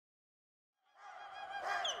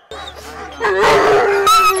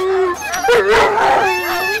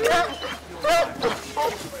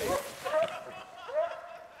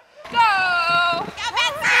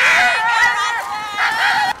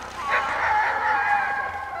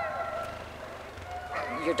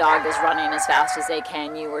Your dog is running as fast as they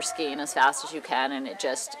can, you are skiing as fast as you can, and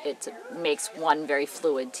it makes one very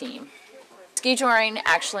fluid team. Skijoring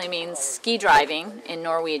actually means ski driving in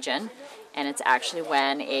Norwegian, and it's actually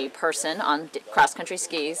when a person on cross-country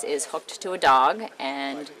skis is hooked to a dog,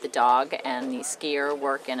 and the dog and the skier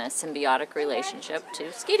work in a symbiotic relationship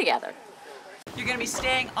to ski together. You're going to be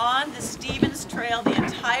staying on the Stevens Trail the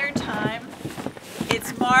entire time.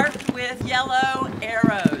 It's marked with yellow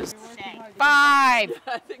arrows. 5.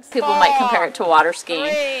 People might compare it to water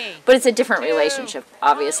skiing, but it's a different relationship.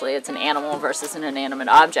 Obviously, it's an animal versus an inanimate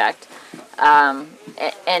object.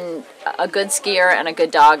 And a good skier and a good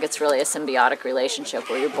dog, it's really a symbiotic relationship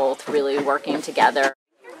where you're both really working together.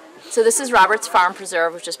 So this is Robert's Farm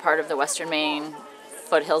Preserve, which is part of the Western Maine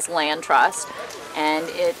Foothills Land Trust. And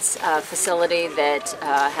it's a facility that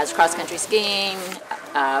has cross-country skiing.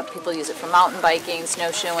 People use it for mountain biking,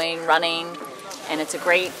 snowshoeing, running, and it's a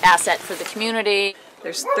great asset for the community.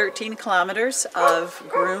 There's 13 kilometers of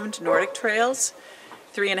groomed Nordic trails,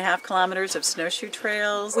 3.5 kilometers of snowshoe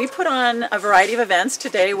trails. We put on a variety of events.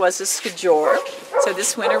 Today was a Skijor. So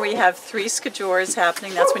this winter we have 3 Skijors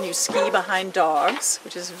happening. That's when you ski behind dogs,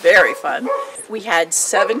 which is very fun. We had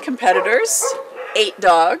 7 competitors, 8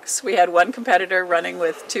 dogs. We had 1 competitor running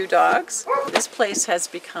with 2 dogs. This place has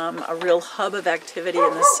become a real hub of activity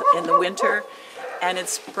in the winter, and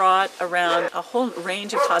it's brought around a whole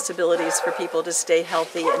range of possibilities for people to stay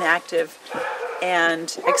healthy and active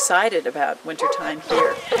and excited about wintertime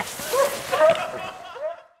here.